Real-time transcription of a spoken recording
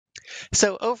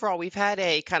So overall, we've had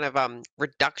a kind of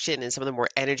reduction in some of the more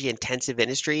energy intensive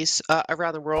industries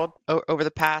around the world over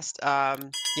the past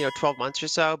 12 months or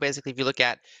so. Basically, if you look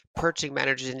at purchasing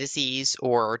managers indices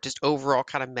or just overall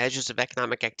kind of measures of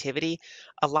economic activity,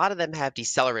 a lot of them have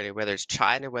decelerated, whether it's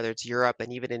China, whether it's Europe,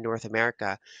 and even in North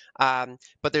America.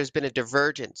 But there's been a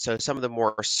divergence. So some of the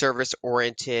more service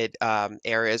oriented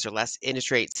areas or less interest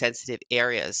rate sensitive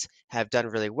areas have done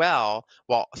really well,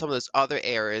 while some of those other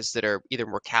areas that are either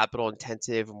more capital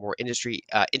intensive or more interest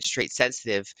rate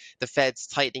sensitive, the Fed's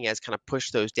tightening has kind of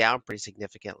pushed those down pretty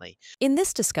significantly. In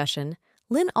this discussion,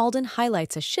 Lyn Alden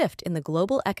highlights a shift in the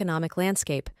global economic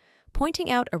landscape, pointing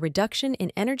out a reduction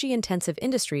in energy intensive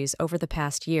industries over the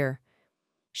past year.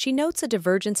 She notes a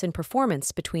divergence in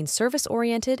performance between service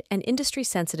oriented and industry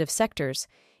sensitive sectors,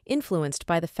 influenced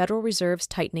by the Federal Reserve's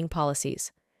tightening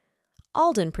policies.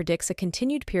 Alden predicts a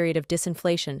continued period of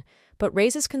disinflation, but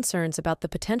raises concerns about the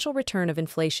potential return of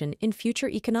inflation in future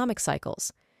economic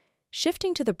cycles.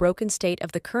 Shifting to the broken state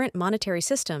of the current monetary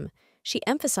system, she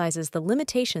emphasizes the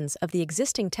limitations of the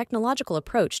existing technological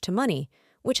approach to money,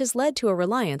 which has led to a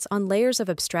reliance on layers of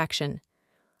abstraction.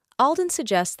 Alden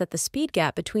suggests that the speed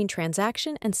gap between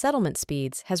transaction and settlement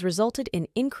speeds has resulted in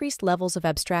increased levels of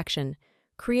abstraction,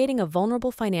 creating a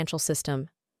vulnerable financial system.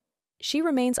 She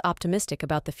remains optimistic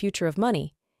about the future of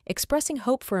money, expressing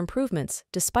hope for improvements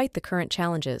despite the current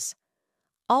challenges.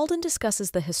 Alden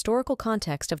discusses the historical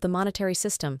context of the monetary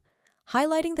system,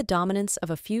 highlighting the dominance of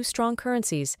a few strong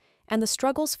currencies and the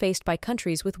struggles faced by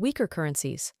countries with weaker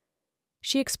currencies.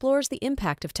 She explores the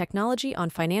impact of technology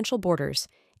on financial borders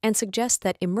and suggests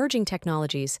that emerging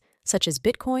technologies, such as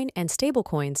Bitcoin and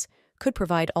stablecoins, could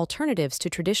provide alternatives to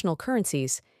traditional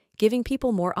currencies, giving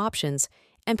people more options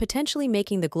and potentially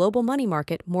making the global money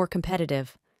market more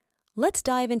competitive. Let's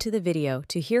dive into the video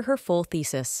to hear her full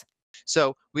thesis.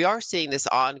 So we are seeing this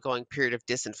ongoing period of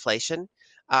disinflation.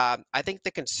 I think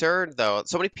the concern, though,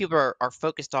 so many people are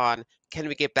focused on can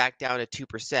we get back down to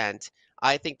 2%?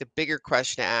 I think the bigger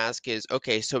question to ask is,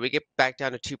 okay, so we get back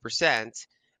down to 2%,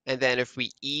 and then if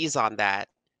we ease on that,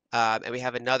 and we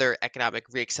have another economic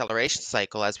reacceleration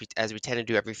cycle as we tend to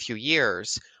do every few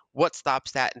years, what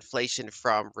stops that inflation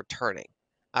from returning?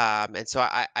 And so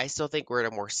I still think we're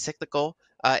in a more cyclical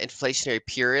inflationary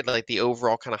period, like the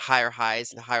overall kind of higher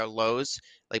highs and higher lows,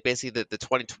 like basically the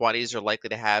 2020s are likely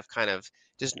to have kind of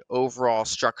just an overall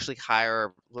structurally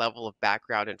higher level of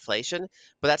background inflation,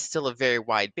 but that's still a very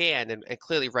wide band. And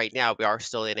clearly right now we are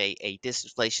still in a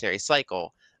disinflationary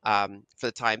cycle for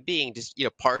the time being, just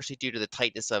partially due to the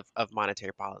tightness of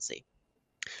monetary policy.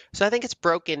 So I think it's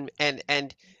broken and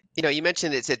you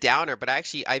mentioned it's a downer, but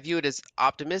actually I view it as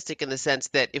optimistic in the sense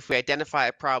that if we identify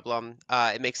a problem,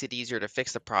 it makes it easier to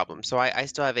fix the problem. So I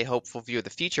still have a hopeful view of the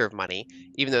future of money,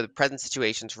 even though the present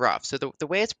situation's rough. So the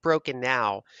way it's broken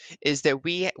now is that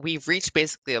we've reached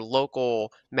basically a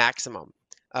local maximum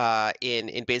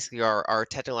in basically our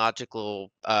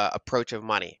technological approach of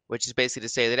money, which is basically to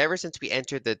say that ever since we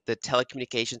entered the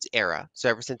telecommunications era, so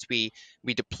ever since we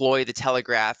deployed the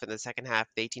telegraph in the second half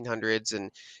of the 1800s and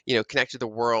connected the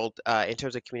world in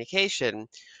terms of communication,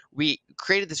 we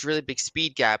created this really big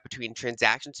speed gap between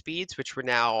transaction speeds, which were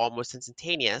now almost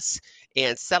instantaneous,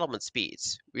 and settlement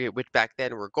speeds, which back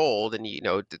then were gold. And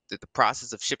the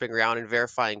process of shipping around and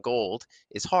verifying gold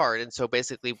is hard. And so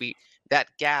basically that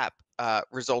gap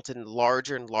resulted in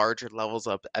larger and larger levels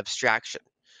of abstraction.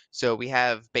 So we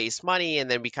have base money,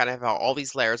 and then we kind of have all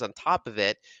these layers on top of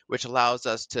it, which allows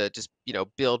us to just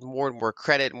build more and more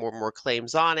credit, more and more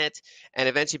claims on it, and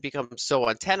eventually becomes so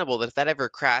untenable that if that ever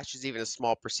crashes even a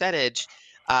small percentage,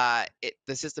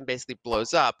 the system basically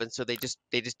blows up. And so they just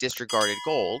disregarded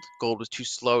gold. Gold was too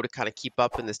slow to kind of keep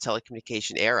up in this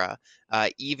telecommunication era,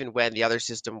 even when the other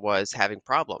system was having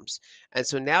problems. And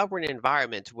so now we're in an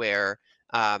environment where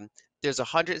there's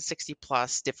 160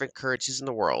 plus different currencies in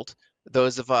the world.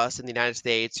 Those of us in the United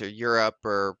States or Europe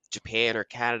or Japan or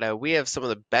Canada, we have some of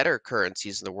the better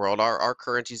currencies in the world. Our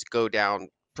currencies go down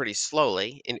pretty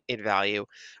slowly in value.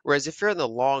 Whereas if you're in the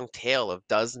long tail of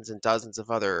dozens and dozens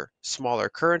of other smaller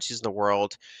currencies in the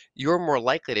world, you're more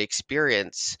likely to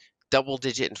experience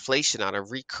double-digit inflation on a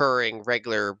recurring,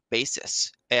 regular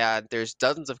basis. And there's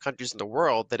dozens of countries in the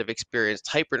world that have experienced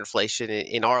hyperinflation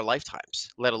in our lifetimes,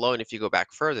 let alone if you go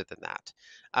back further than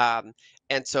that.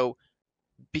 And so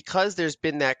because there's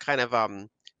been that kind of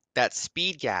that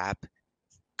speed gap,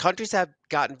 countries have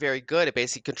gotten very good at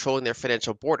basically controlling their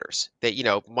financial borders. That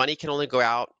money can only go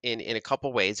out in a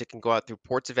couple ways. It can go out through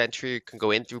ports of entry, it can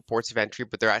go in through ports of entry,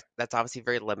 but that's obviously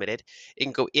very limited. It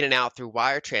can go in and out through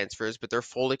wire transfers, but they're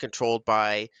fully controlled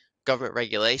by government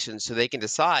regulations so they can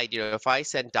decide, if I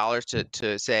send dollars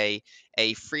to say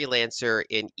a freelancer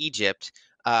in Egypt,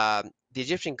 the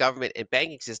Egyptian government and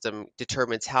banking system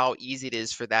determines how easy it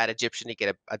is for that Egyptian to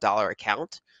get a dollar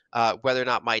account, whether or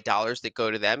not my dollars that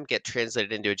go to them get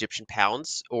translated into Egyptian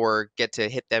pounds or get to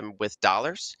hit them with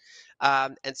dollars.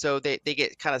 And so they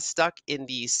get kind of stuck in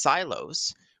these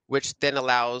silos, which then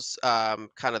allows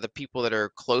kind of the people that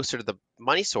are closer to the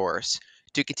money source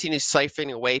to continue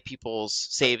siphoning away people's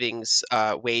savings,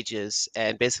 wages,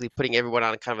 and basically putting everyone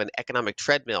on kind of an economic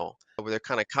treadmill where they're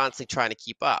kind of constantly trying to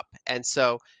keep up. And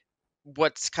so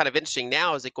what's kind of interesting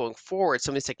now is that going forward,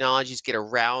 some of these technologies get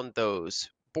around those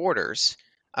borders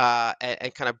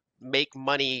and kind of make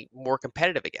money more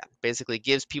competitive again. Basically,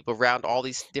 gives people around all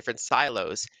these different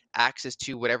silos access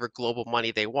to whatever global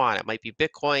money they want. It might be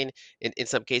Bitcoin. In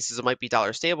some cases, it might be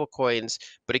dollar stable coins,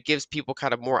 but it gives people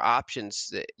kind of more options,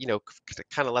 to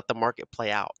kind of let the market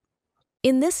play out.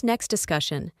 In this next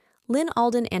discussion, Lyn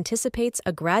Alden anticipates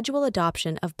a gradual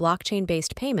adoption of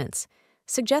blockchain-based payments,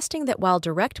 suggesting that while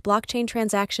direct blockchain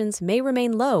transactions may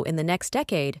remain low in the next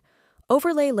decade,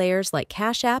 overlay layers like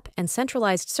Cash App and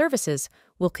centralized services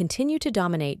will continue to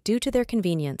dominate due to their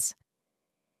convenience.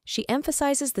 She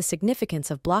emphasizes the significance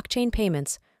of blockchain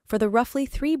payments for the roughly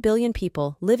 3 billion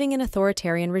people living in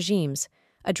authoritarian regimes,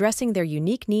 addressing their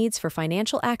unique needs for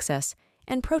financial access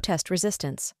and protest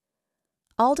resistance.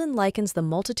 Alden likens the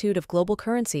multitude of global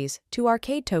currencies to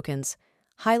arcade tokens,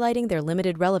 highlighting their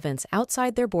limited relevance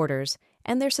outside their borders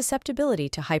and their susceptibility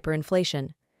to hyperinflation.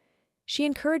 She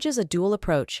encourages a dual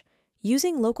approach,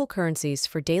 using local currencies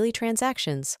for daily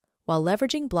transactions while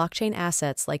leveraging blockchain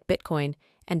assets like Bitcoin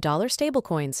and dollar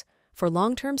stablecoins for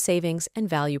long-term savings and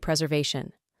value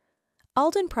preservation.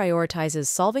 Alden prioritizes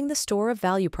solving the store of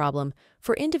value problem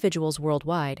for individuals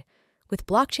worldwide, with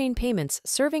blockchain payments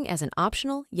serving as an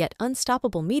optional yet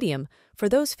unstoppable medium for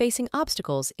those facing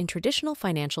obstacles in traditional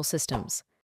financial systems.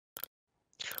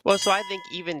 Well, so I think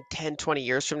even 10, 20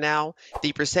 years from now,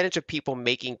 the percentage of people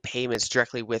making payments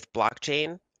directly with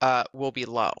blockchain will be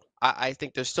low. I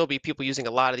think there'll still be people using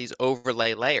a lot of these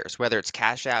overlay layers, whether it's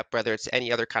Cash App, whether it's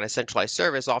any other kind of centralized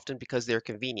service, often because they're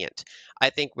convenient.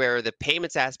 I think where the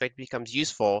payments aspect becomes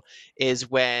useful is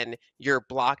when you're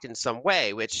blocked in some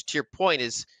way, which to your point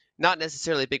is not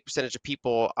necessarily a big percentage of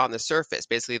people on the surface.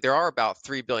 Basically, there are about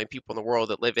 3 billion people in the world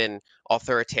that live in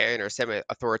authoritarian or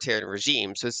semi-authoritarian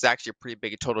regimes. So this is actually a pretty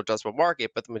big total addressable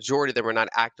market, but the majority of them are not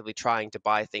actively trying to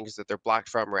buy things that they're blocked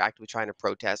from or actively trying to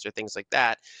protest or things like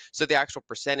that. So the actual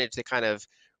percentage that kind of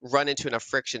run into enough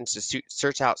frictions to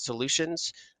search out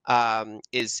solutions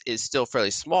is still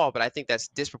fairly small, but I think that's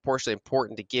disproportionately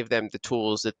important to give them the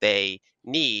tools that they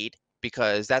need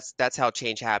because that's how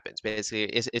change happens. Basically,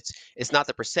 it's not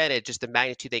the percentage, just the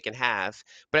magnitude they can have.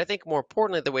 But I think more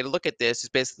importantly, the way to look at this is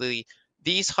basically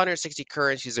these 160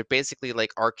 currencies are basically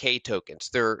like arcade tokens.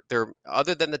 They're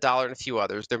other than the dollar and a few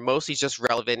others, they're mostly just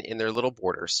relevant in their little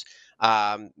borders.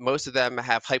 Most of them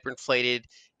have hyperinflated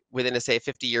within a say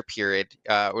 50-year period,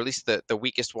 or at least the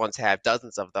weakest ones have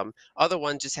dozens of them. Other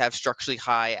ones just have structurally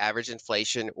high average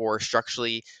inflation or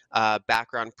structurally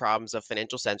background problems of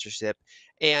financial censorship.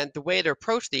 And the way to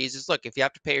approach these is, look, if you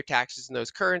have to pay your taxes in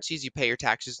those currencies, you pay your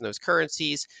taxes in those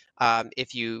currencies.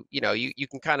 If you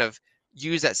can kind of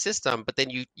use that system, but then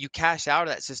you cash out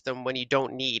of that system when you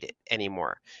don't need it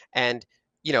anymore. And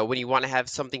when you want to have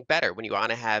something better, when you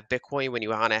want to have Bitcoin, when you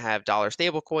want to have dollar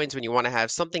stable coins, when you want to have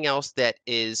something else that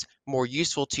is more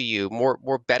useful to you,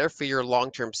 more better for your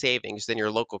long-term savings than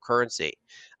your local currency.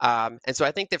 And so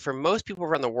I think that for most people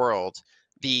around the world,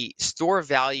 the store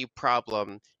value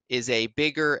problem is a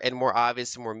bigger and more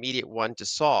obvious and more immediate one to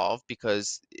solve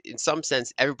because in some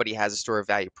sense everybody has a store of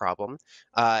value problem.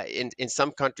 In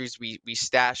some countries we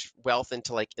stash wealth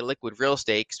into like illiquid real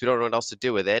estate because we don't know what else to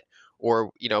do with it.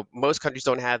 Or most countries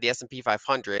don't have the S&P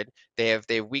 500. They have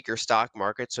weaker stock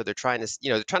markets, so they're trying to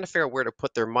they're trying to figure out where to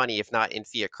put their money if not in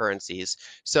fiat currencies.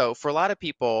 So for a lot of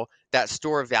people, that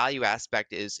store of value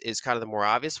aspect is kind of the more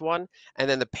obvious one. And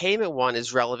then the payment one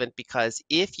is relevant because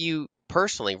if you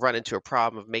personally run into a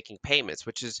problem of making payments,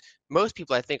 which is most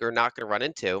people I think are not going to run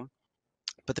into,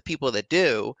 but the people that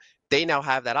do, they now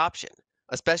have that option,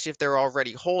 especially if they're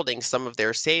already holding some of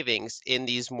their savings in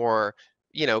these more,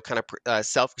 kind of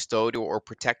self-custodial or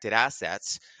protected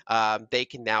assets. They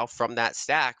can now, from that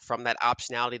stack, from that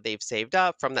optionality they've saved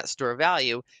up, from that store of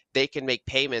value, they can make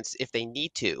payments if they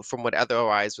need to from what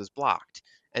otherwise was blocked.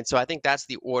 And so I think that's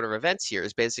the order of events here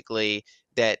is basically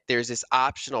that there's this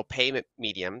optional payment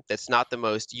medium that's not the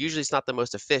most, usually it's not the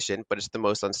most efficient, but it's the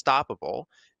most unstoppable,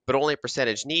 but only a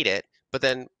percentage need it. But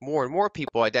then more and more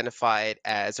people identify it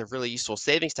as a really useful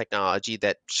savings technology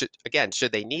that should, again,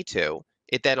 should they need to,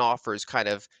 it then offers kind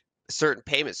of certain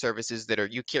payment services that are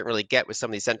you can't really get with some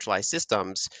of these centralized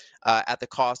systems at the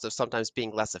cost of sometimes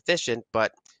being less efficient.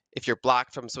 But if you're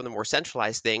blocked from some of the more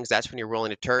centralized things, that's when you're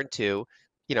willing to turn to,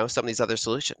 some of these other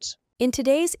solutions. In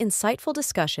today's insightful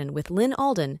discussion with Lyn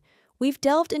Alden, we've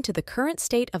delved into the current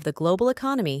state of the global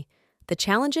economy, the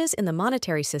challenges in the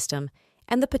monetary system,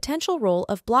 and the potential role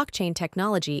of blockchain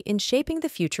technology in shaping the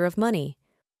future of money.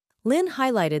 Lyn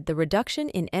highlighted the reduction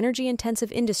in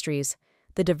energy-intensive industries,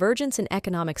 the divergence in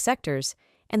economic sectors,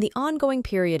 and the ongoing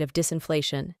period of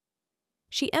disinflation.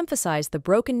 She emphasized the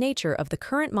broken nature of the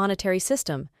current monetary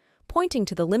system, pointing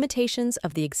to the limitations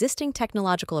of the existing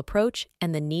technological approach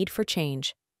and the need for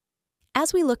change.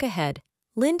 As we look ahead,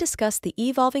 Lyn discussed the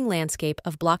evolving landscape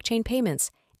of blockchain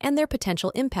payments and their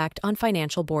potential impact on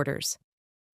financial borders.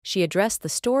 She addressed the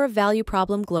store of value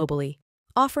problem globally,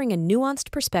 offering a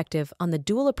nuanced perspective on the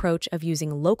dual approach of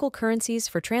using local currencies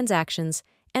for transactions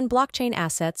and blockchain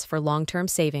assets for long-term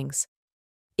savings.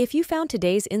 If you found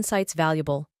today's insights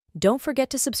valuable, don't forget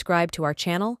to subscribe to our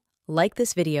channel, like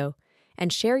this video,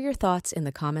 and share your thoughts in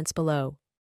the comments below.